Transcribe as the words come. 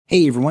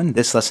Hey everyone,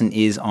 this lesson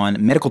is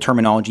on medical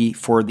terminology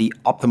for the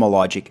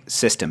ophthalmologic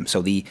system, so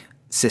the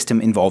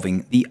system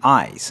involving the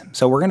eyes.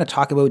 So we're going to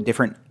talk about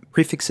different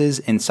prefixes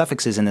and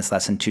suffixes in this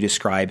lesson to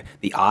describe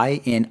the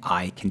eye and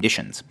eye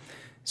conditions.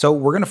 So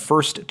we're going to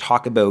first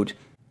talk about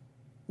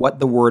what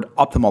the word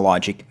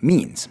ophthalmologic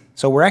means.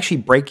 So we're actually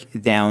break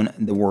down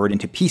the word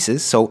into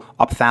pieces. So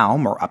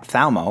ophthalm or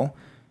ophthalmo,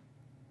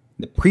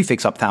 the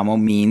prefix ophthalmo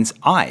means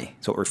eye,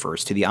 so it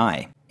refers to the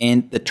eye.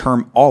 And the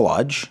term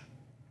ology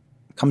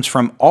comes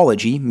from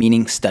ology,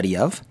 meaning study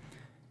of.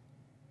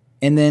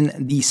 And then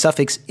the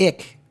suffix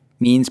ic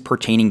means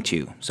pertaining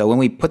to. So when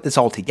we put this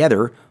all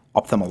together,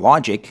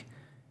 ophthalmologic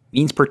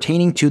means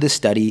pertaining to the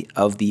study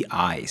of the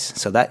eyes.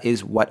 So that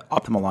is what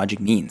ophthalmologic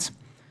means.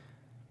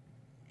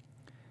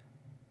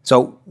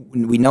 So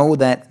we know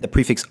that the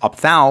prefix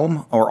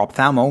ophthalm or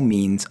ophthalmo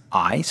means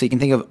eye. So you can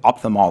think of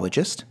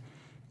ophthalmologist.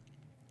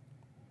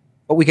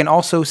 But we can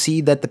also see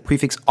that the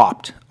prefix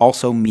opt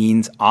also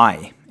means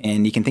eye.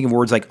 And you can think of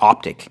words like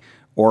optic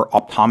or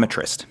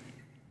optometrist.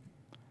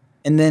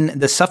 And then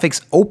the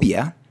suffix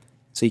opia,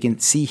 so you can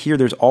see here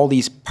there's all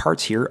these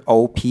parts here,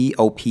 op,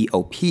 op,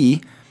 op.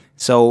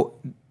 So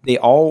they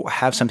all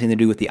have something to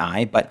do with the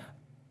eye, but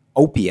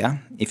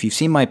opia, if you've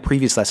seen my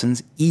previous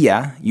lessons,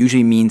 ia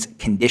usually means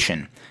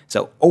condition.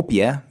 So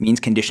opia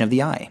means condition of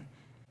the eye.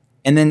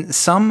 And then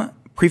some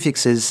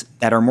prefixes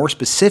that are more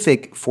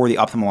specific for the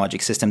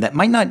ophthalmologic system that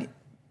might not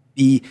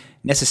be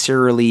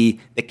necessarily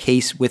the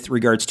case with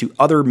regards to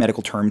other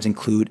medical terms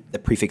include the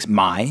prefix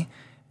my,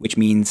 which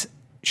means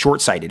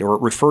short-sighted or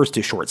it refers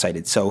to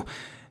short-sighted. So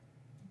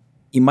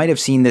you might have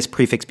seen this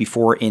prefix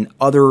before in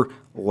other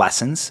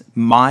lessons.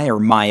 My or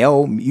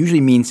myo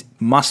usually means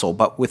muscle,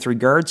 but with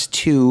regards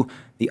to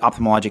the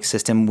ophthalmologic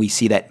system, we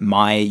see that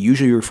my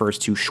usually refers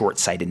to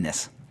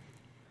short-sightedness.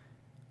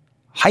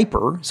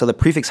 Hyper, so the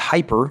prefix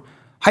hyper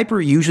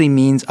usually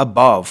means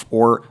above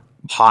or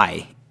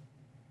high.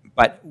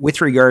 But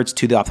with regards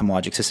to the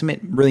ophthalmologic system, it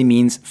really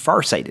means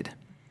farsighted.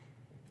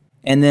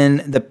 And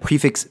then the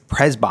prefix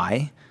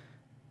presby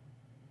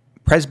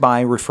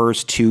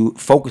refers to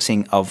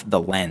focusing of the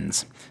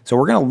lens. So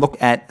we're going to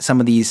look at some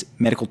of these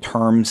medical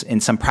terms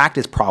and some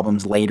practice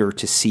problems later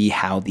to see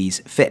how these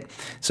fit.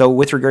 So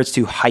with regards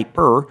to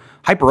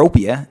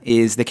hyperopia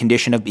is the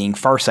condition of being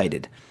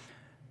farsighted.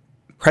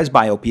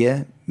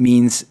 Presbyopia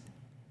means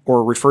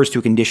or refers to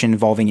a condition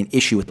involving an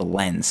issue with the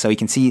lens. So you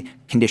can see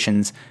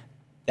conditions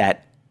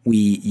that we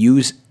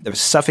use the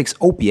suffix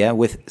opia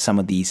with some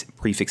of these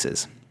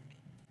prefixes.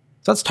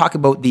 So let's talk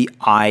about the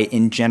eye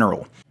in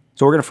general.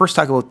 So we're going to first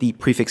talk about the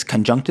prefix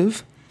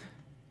conjunctive,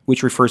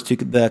 which refers to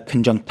the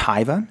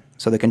conjunctiva.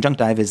 So the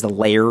conjunctiva is the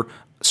layer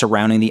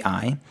surrounding the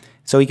eye.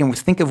 So you can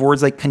think of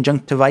words like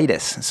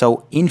conjunctivitis,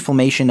 so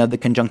inflammation of the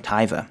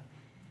conjunctiva.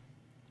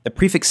 The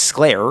prefix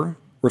sclera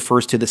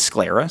refers to the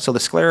sclera. So the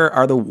sclera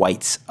are the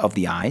whites of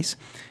the eyes.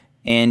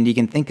 And you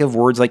can think of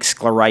words like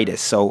scleritis,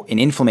 so an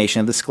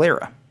inflammation of the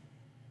sclera.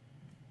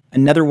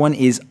 Another one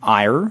is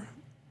ire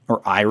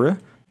or ira.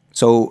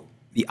 So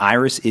the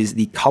iris is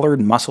the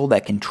colored muscle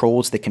that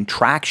controls the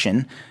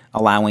contraction,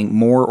 allowing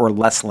more or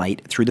less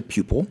light through the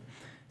pupil.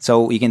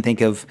 So you can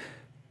think of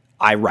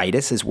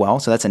iritis as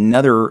well. So that's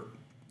another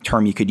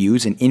term you could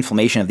use, an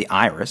inflammation of the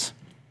iris.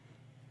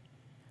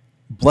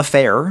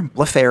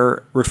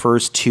 Blephare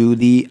refers to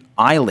the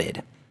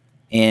eyelid.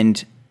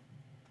 And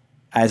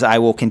as I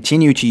will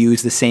continue to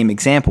use the same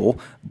example,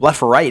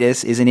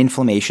 blepharitis is an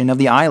inflammation of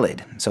the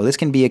eyelid. So this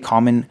can be a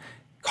common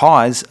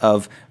cause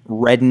of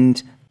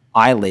reddened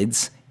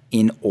eyelids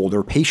in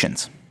older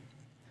patients.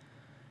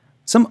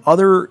 Some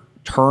other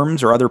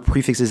terms or other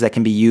prefixes that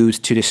can be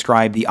used to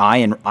describe the eye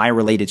and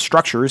eye-related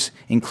structures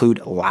include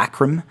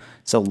lacrime.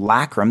 So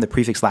lacrime, the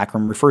prefix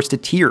lacrime, refers to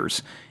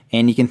tears.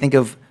 And you can think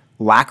of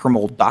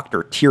lacrimal duct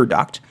or tear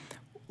duct.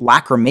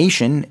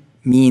 Lacrimation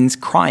means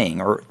crying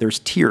or there's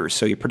tears,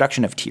 so your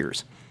production of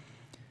tears.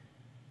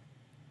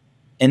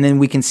 And then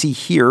we can see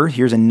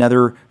here's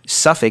another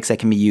suffix that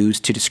can be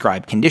used to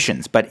describe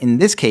conditions. But in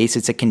this case,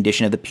 it's a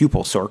condition of the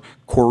pupil, so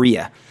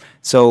chorea.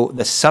 So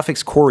the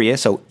suffix chorea,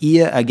 so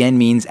ia again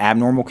means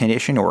abnormal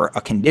condition or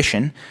a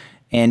condition.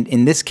 And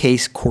in this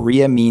case,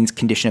 chorea means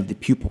condition of the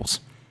pupils.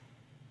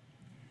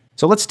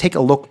 So let's take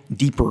a look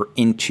deeper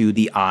into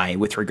the eye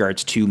with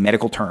regards to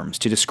medical terms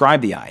to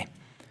describe the eye.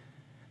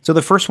 So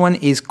the first one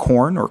is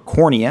corn or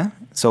cornea.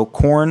 So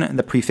corn,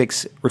 the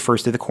prefix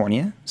refers to the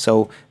cornea,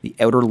 so the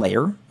outer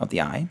layer of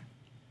the eye.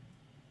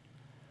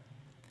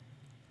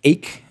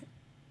 Ache,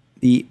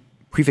 the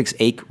prefix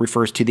ache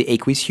refers to the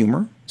aqueous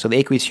humor. So the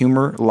aqueous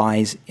humor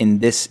lies in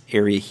this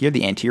area here,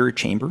 the anterior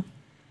chamber.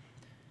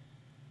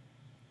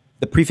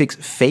 The prefix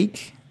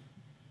phakic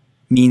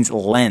means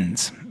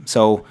lens,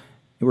 so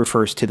it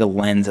refers to the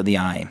lens of the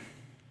eye.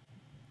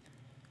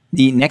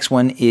 The next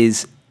one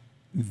is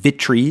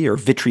vitri or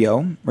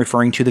vitrio,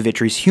 referring to the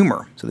vitreous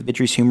humor. So the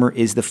vitreous humor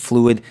is the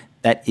fluid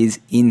that is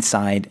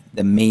inside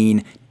the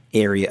main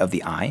area of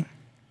the eye.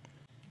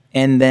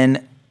 And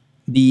then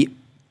the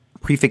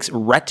prefix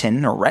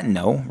retin or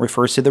retino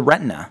refers to the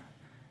retina.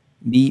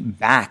 the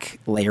back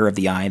layer of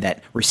the eye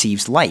that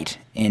receives light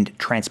and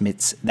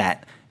transmits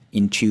that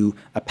into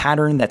a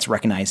pattern that's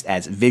recognized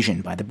as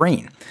vision by the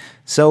brain.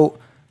 So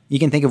you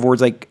can think of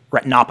words like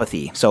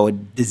retinopathy, so a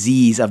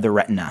disease of the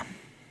retina.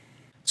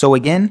 So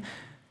again,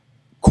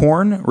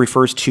 corn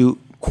refers to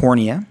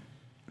cornea.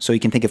 So you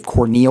can think of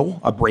corneal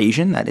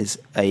abrasion, that is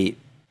a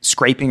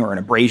scraping or an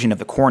abrasion of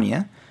the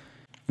cornea.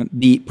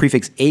 The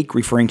prefix ake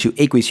referring to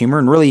aqueous humor,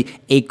 and really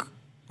ake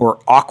or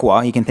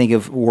aqua, you can think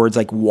of words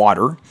like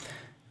water.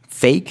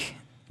 Phac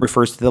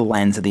refers to the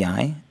lens of the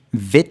eye.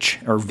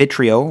 Vitr or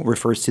vitreo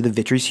refers to the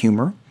vitreous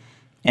humor.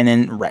 And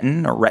then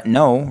retin or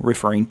retino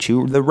referring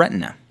to the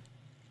retina.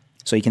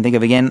 So you can think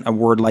of, again, a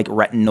word like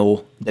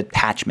retinal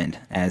detachment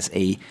as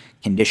a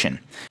condition.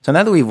 So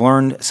now that we've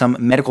learned some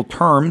medical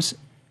terms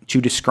to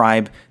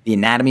describe the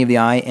anatomy of the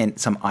eye and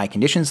some eye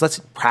conditions, let's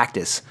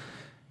practice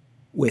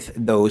with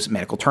those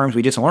medical terms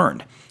we just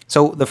learned.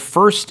 So the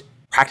first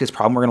practice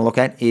problem we're going to look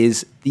at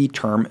is the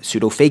term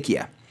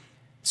pseudophakia.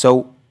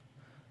 So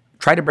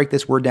try to break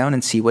this word down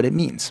and see what it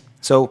means.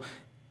 So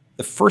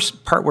the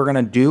first part we're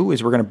going to do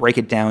is we're going to break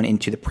it down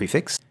into the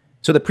prefix.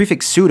 So the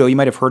prefix pseudo, you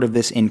might have heard of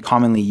this in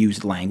commonly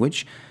used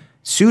language.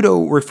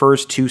 Pseudo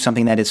refers to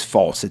something that is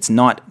false. It's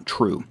not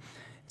true.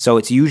 So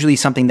it's usually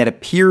something that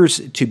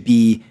appears to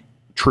be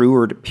true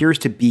or it appears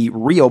to be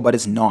real, but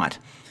is not.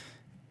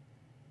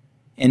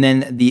 And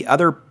then the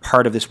other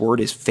part of this word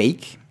is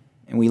phac.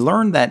 And we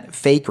learned that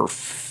phac or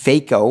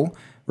phaco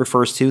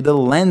refers to the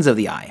lens of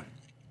the eye.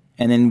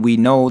 And then we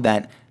know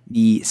that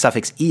the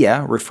suffix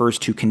ia refers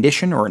to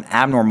condition or an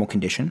abnormal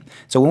condition.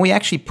 So when we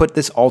actually put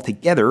this all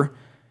together,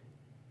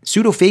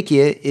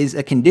 pseudophakia is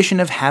a condition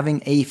of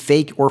having a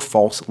fake or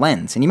false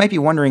lens. And you might be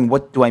wondering,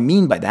 what do I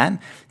mean by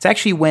that? It's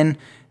actually when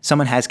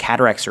someone has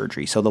cataract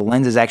surgery. So the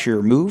lens is actually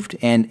removed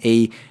and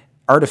a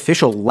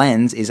artificial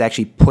lens is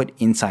actually put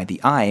inside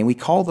the eye. And we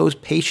call those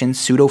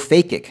patients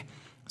pseudophakic.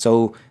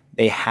 So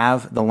they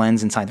have the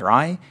lens inside their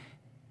eye.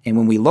 And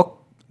when we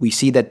look, we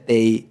see that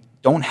they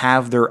don't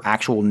have their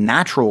actual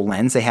natural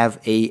lens. They have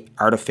a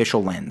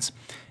artificial lens.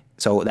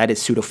 So that is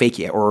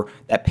pseudophakia, or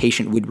that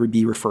patient would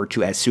be referred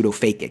to as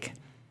pseudophakic.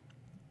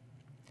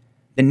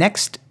 The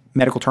next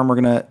medical term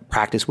we're going to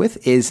practice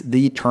with is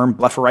the term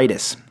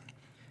blepharitis.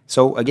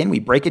 So again, we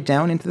break it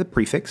down into the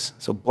prefix.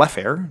 So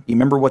blephaire, do you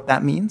remember what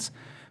that means?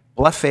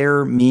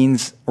 Blephaire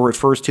means or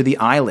refers to the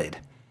eyelid.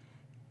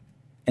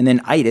 And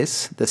then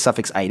itis, the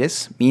suffix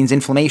itis, means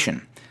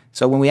inflammation.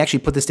 So when we actually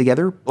put this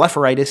together,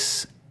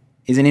 blepharitis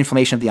is an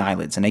inflammation of the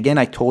eyelids. And again,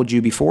 I told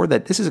you before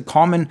that this is a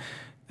common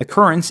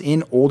occurrence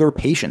in older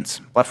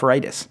patients,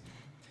 blepharitis.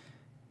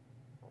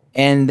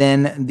 And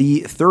then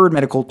the third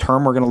medical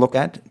term we're going to look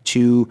at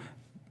to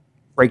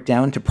break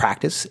down to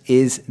practice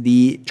is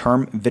the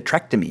term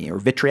vitrectomy or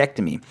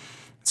vitrectomy.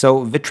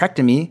 So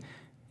vitrectomy,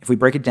 if we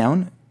break it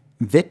down,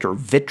 vit or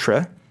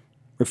vitra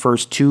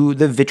refers to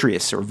the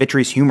vitreous or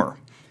vitreous humor.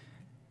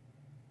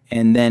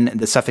 And then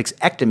the suffix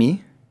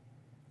ectomy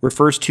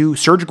refers to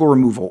surgical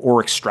removal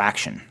or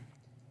extraction.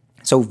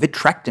 So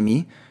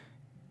vitrectomy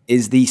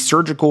is the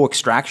surgical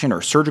extraction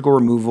or surgical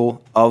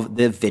removal of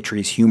the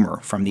vitreous humor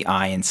from the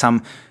eye. And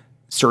some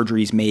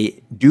surgeries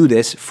may do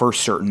this for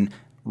certain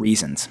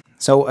reasons.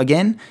 So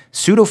again,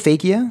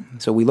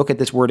 pseudophakia. So we look at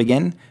this word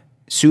again,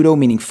 pseudo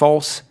meaning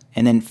false,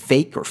 and then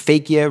phac or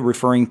phakia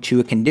referring to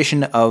a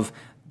condition of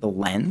the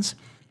lens.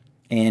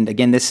 And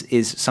again, this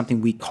is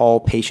something we call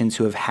patients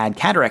who have had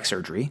cataract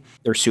surgery.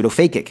 They're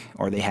pseudophakic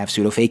or they have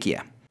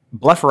pseudophakia.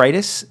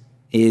 Blepharitis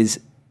is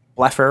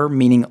blephaire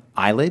meaning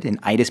eyelid and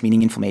itis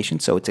meaning inflammation.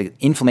 So it's an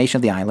inflammation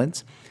of the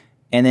eyelids.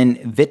 And then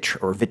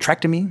vitr or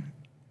vitrectomy.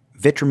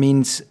 Vitr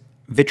means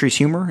vitreous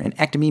humor, and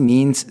ectomy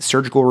means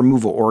surgical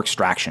removal or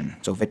extraction.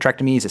 So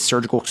vitrectomy is a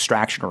surgical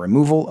extraction or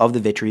removal of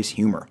the vitreous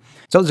humor.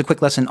 So that was a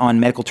quick lesson on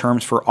medical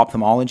terms for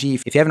ophthalmology.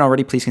 If you haven't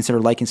already, please consider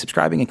liking,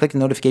 subscribing, and click the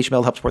notification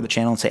bell to help support the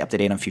channel and stay up to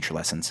date on future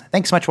lessons.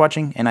 Thanks so much for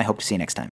watching, and I hope to see you next time.